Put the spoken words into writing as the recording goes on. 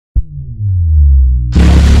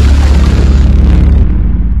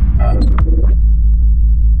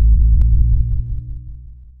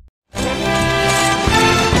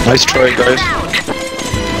Nice try, guys.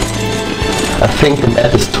 I think the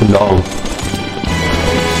map is too long.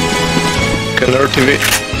 Killer TV.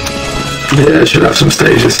 Yeah, it should have some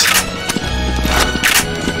stages.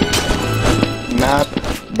 Map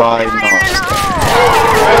by Nost.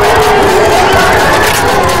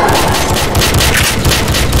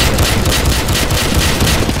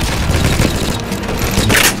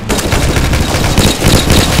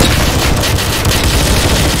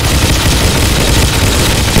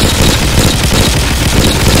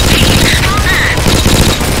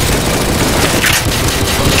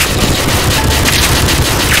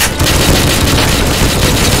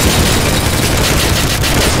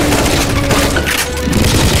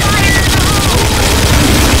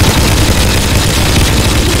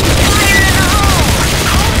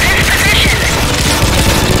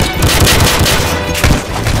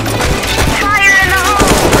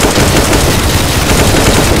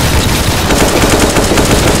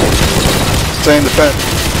 Stay in the pen.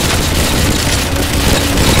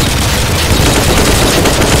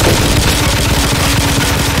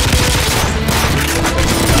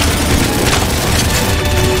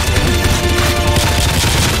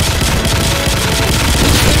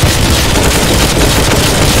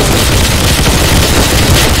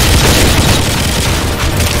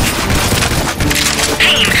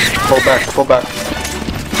 Fall back.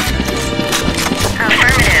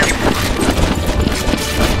 Affirmative.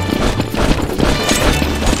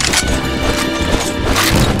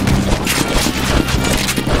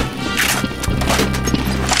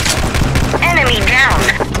 Enemy down.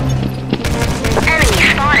 Enemy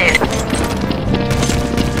spotted.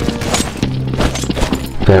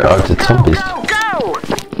 Where are the zombies? Go!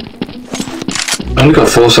 I only got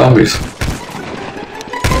 4 zombies.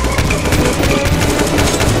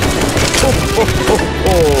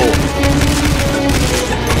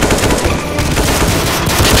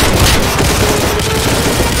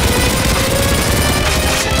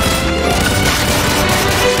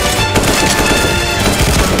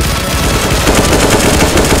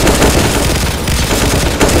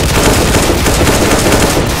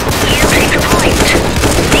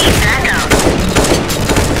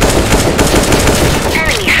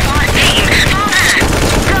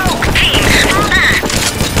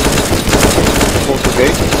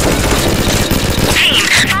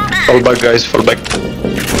 Fall back, guys, fall back.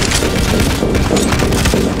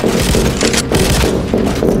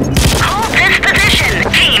 Hold this position.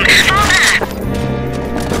 Team, fall back.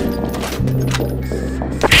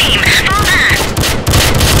 Team, fall back.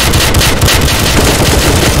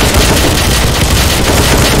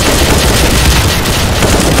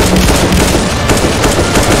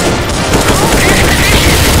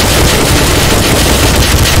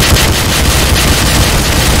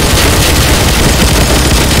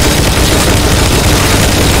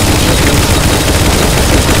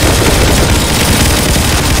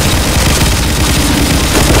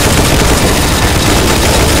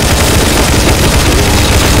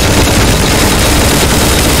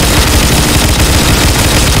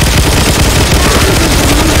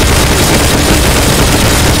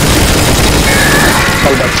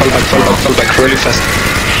 Fall back really fast.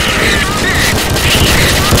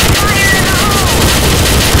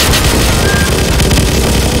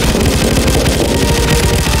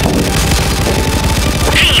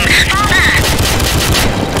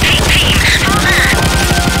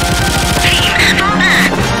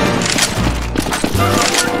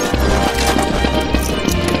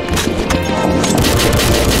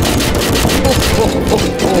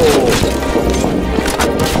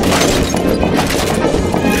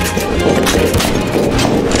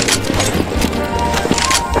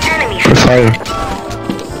 Fire.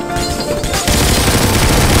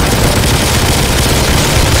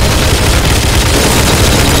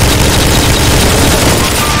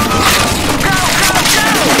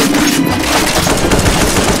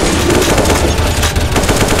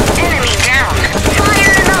 Enemy down. Fire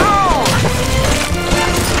in the hole.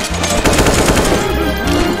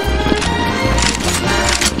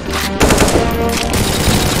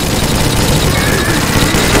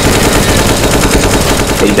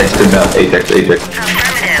 Ajax to melt, Ajax. Affirmative.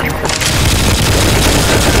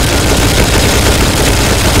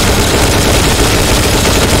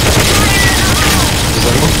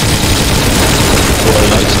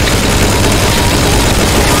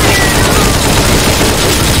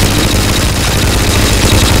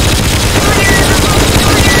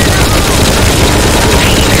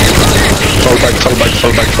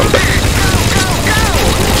 Fall back.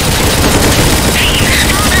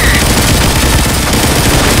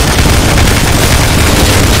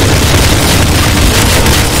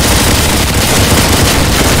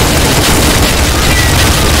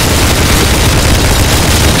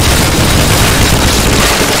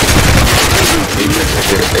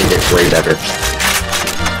 tracker.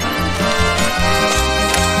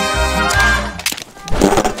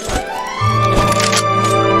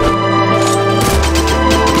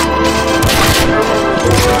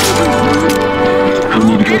 I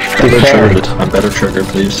need to get a better trigger,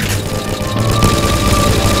 please.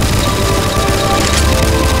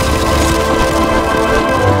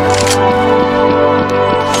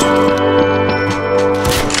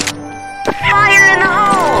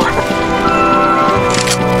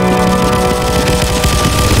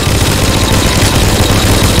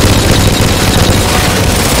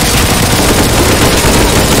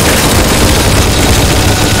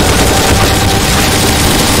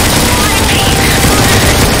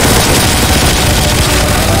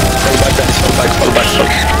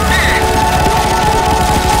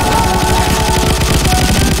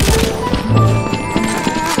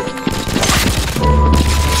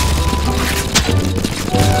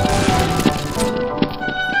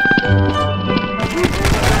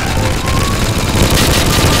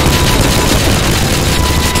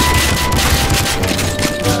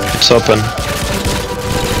 It's open.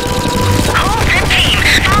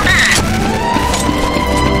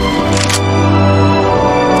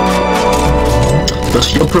 Does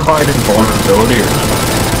shield provide invulnerability or not?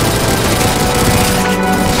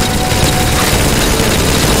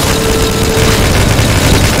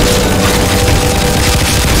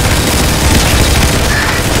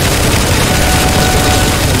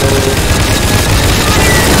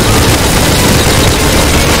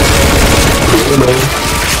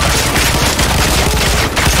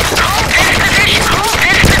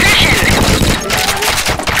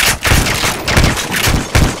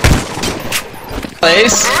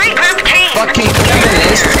 Place, fucking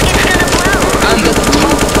feminists, and the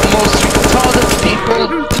top most retarded people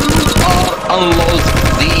are UNLOZE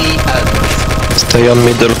the admins. Stay on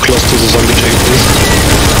middle, close to the zombie jail, please.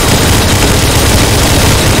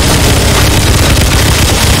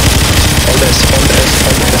 Hold S, hold S,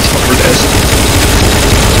 hold S, hold S.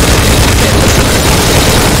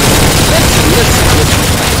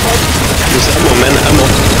 Use ammo, man, ammo.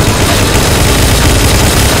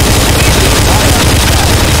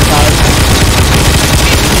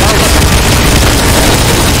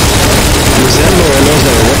 Use ammo,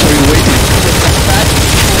 another. What are you waiting for?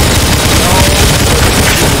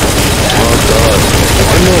 Oh god.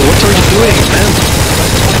 Oh no, what are you doing, man?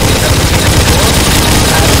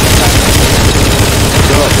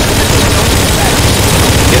 God.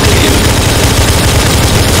 Get him.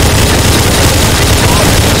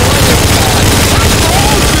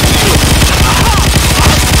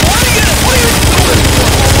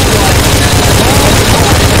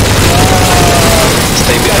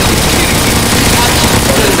 Stay behind me.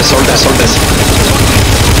 Hold this, hold this.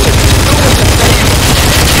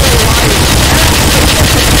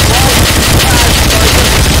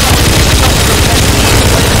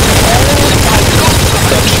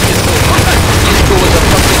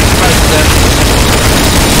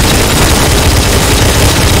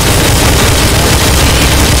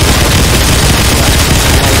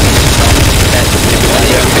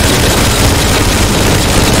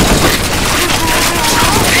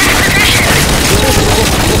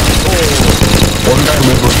 One guy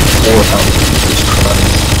lived with 4,000 Jesus Christ.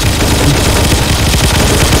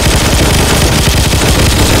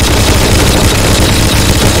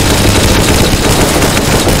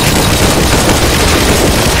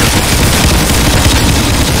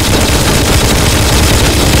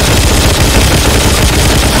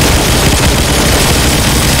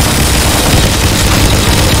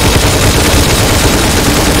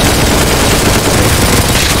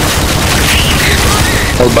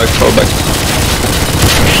 Fall back.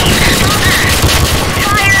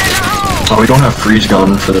 Oh, we don't have freeze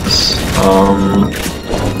gun for this.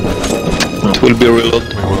 It will be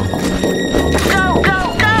reload. Go,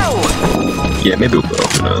 go, go! Yeah, maybe we will.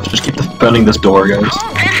 Who knows? Just keep defending this door, guys.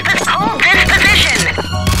 Hold this position!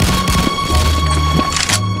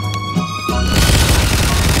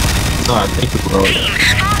 No, I think we will.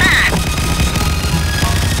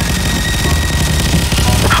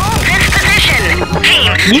 Hold this position!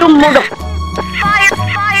 Team! You mother...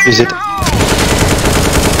 Fire! Is it?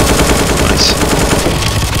 Nice.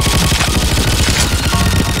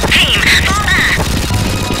 Team! Fall back!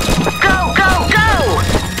 Go, go, go!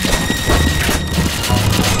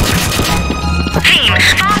 Team!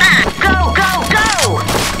 Fall back! Go, go, go!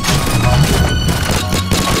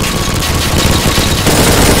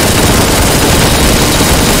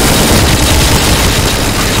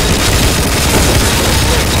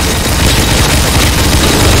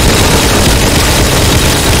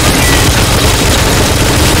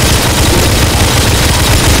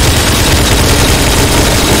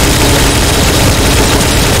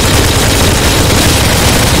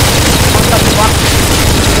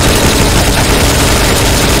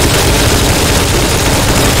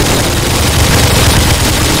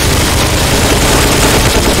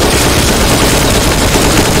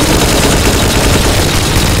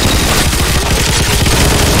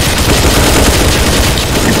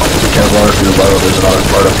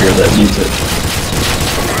 part up here that needs it.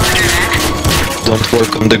 Don't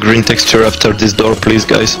work on the green texture after this door, please,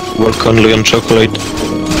 guys. Work only on chocolate.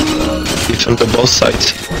 Defend the both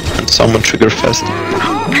sides. And someone trigger fast.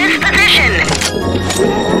 Hold this position.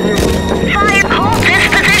 Fire. Hold this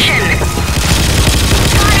position.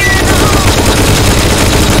 Fire in the hole.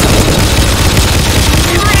 Fire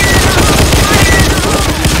in the hole. Fire in the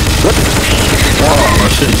hole. Oh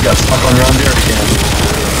shit, you got stuck on your own beer again.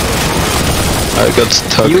 I got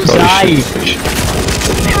stuck. You Holy die. shit.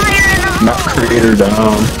 Fire in the hole. Map creator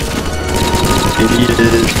down.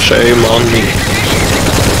 Idiot. Shame on me.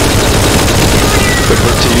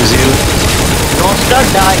 Prepare to use heal. Monster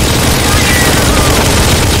die.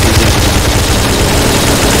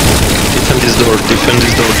 Defend this door, defend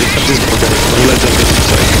this door, defend this door, guys. Don't let them get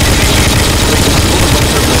inside.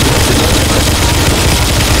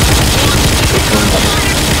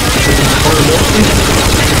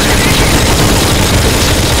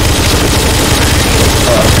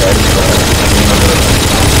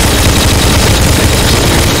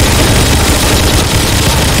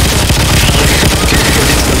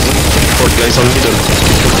 Guys on middle.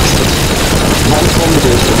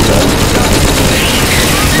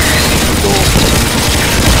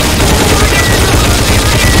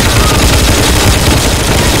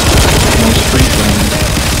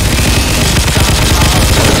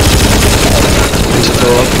 Once the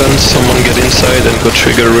door opens, someone get inside and go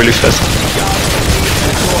trigger really fast.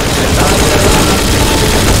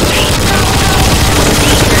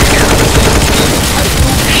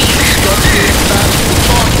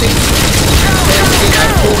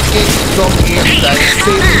 Som heter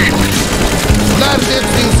SIBG. När det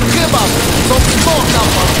finns kebab som smakar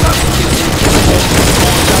fantastiskt.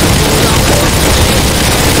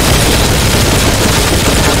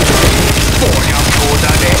 Får jag fråga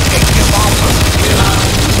dig en kebab?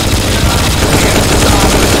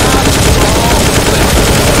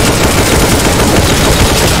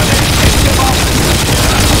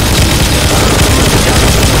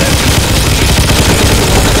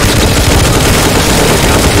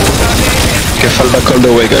 Okay, fall back all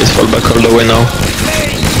the way, guys. Fall back all the way now.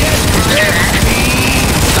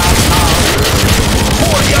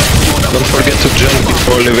 Don't forget to jump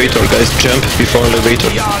before elevator, guys. Jump before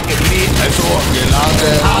elevator.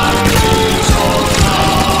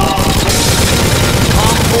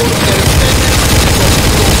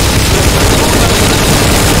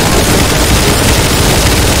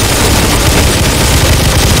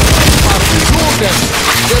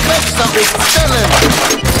 Det bästa uppställen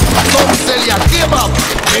som säljer kebab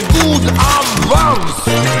med god avans.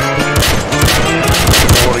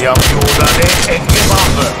 Får jag bjuda dig en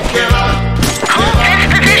kebab?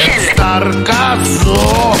 En starka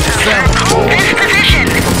såsen.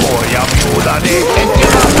 Får jag bjuda dig en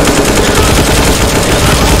kebab?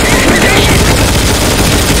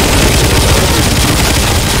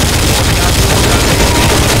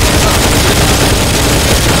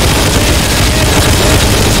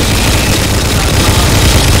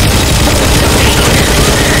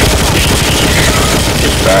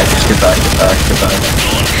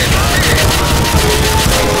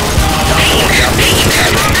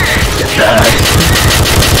 Get back.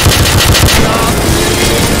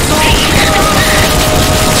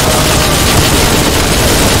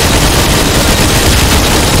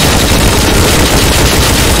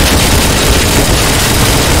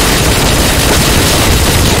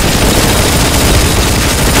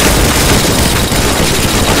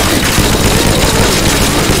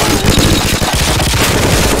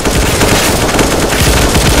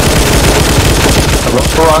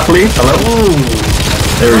 Broccoli. Hello.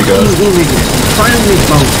 There we go. Finally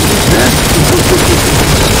found it.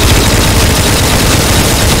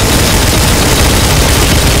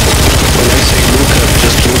 When I say look up,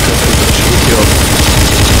 just look up and shoot you up.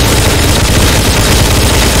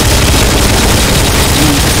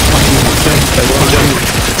 Everyone jump.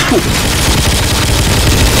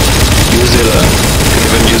 Use it, you can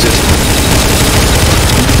even use it.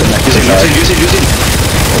 Use it.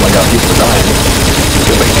 Oh my god, people are dying.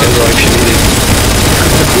 Go back and drive if you need it.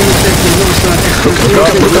 Look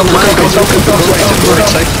right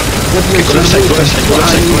side. Okay, go left side.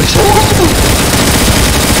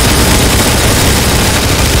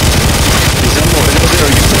 Is there more? Over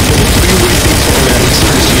there, what are you waiting for, man?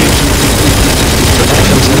 Seriously. The knife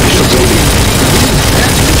comes in, we should zombie.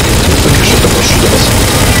 Okay, shoot the boss.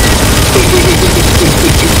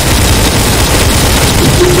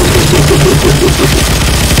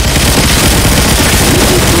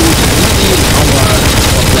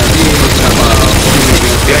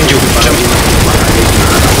 Behind you, jump.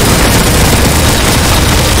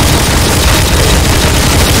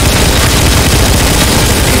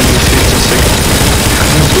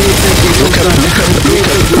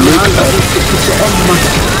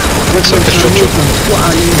 سكر شوف شوف.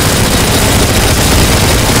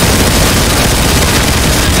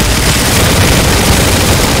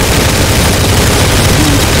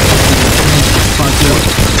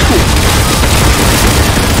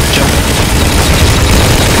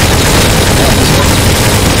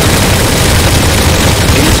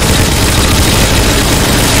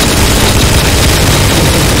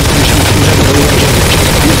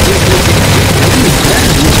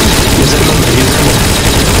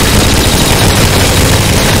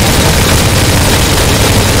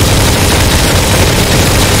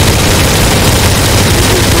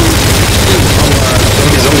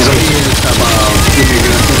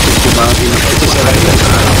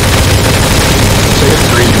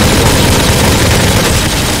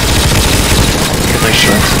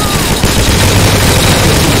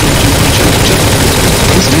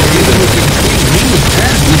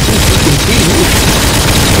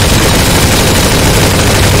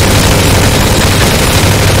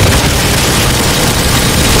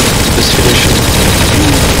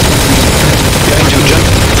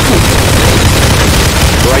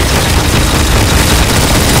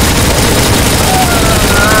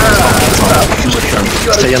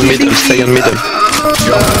 Stay on middle.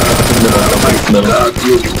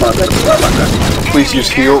 Please use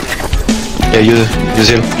heal. Yeah, use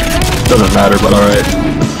heal. Doesn't matter, but alright.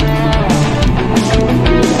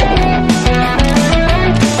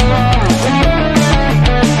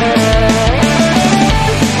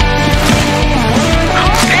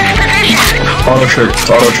 Auto trigger, it's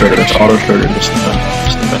auto trigger, it's auto trigger. Just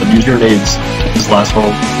use your nades. This last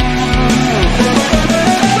hold.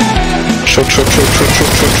 Shoot.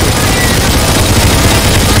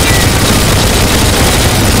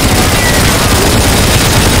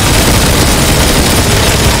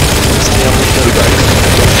 Stay on middle, guys.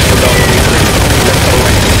 Don't fall down on middle. Left or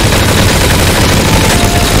right.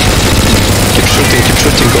 Keep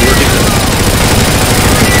shooting, go vertical.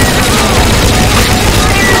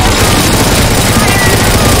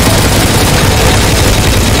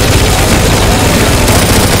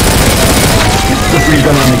 The freeze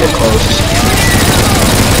gun when we get close.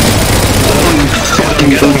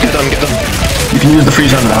 Get on. You can use the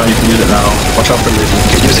freeze gun now, you can use it now. Watch out for lasers.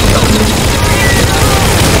 Use it now.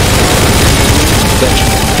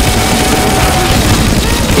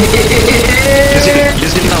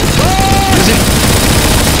 Use it now. Use it.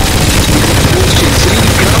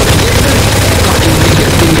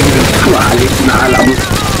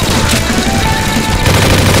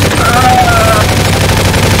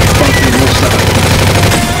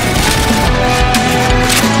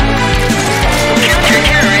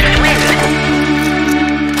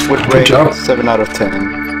 With Ray, 7 out of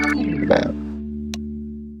 10.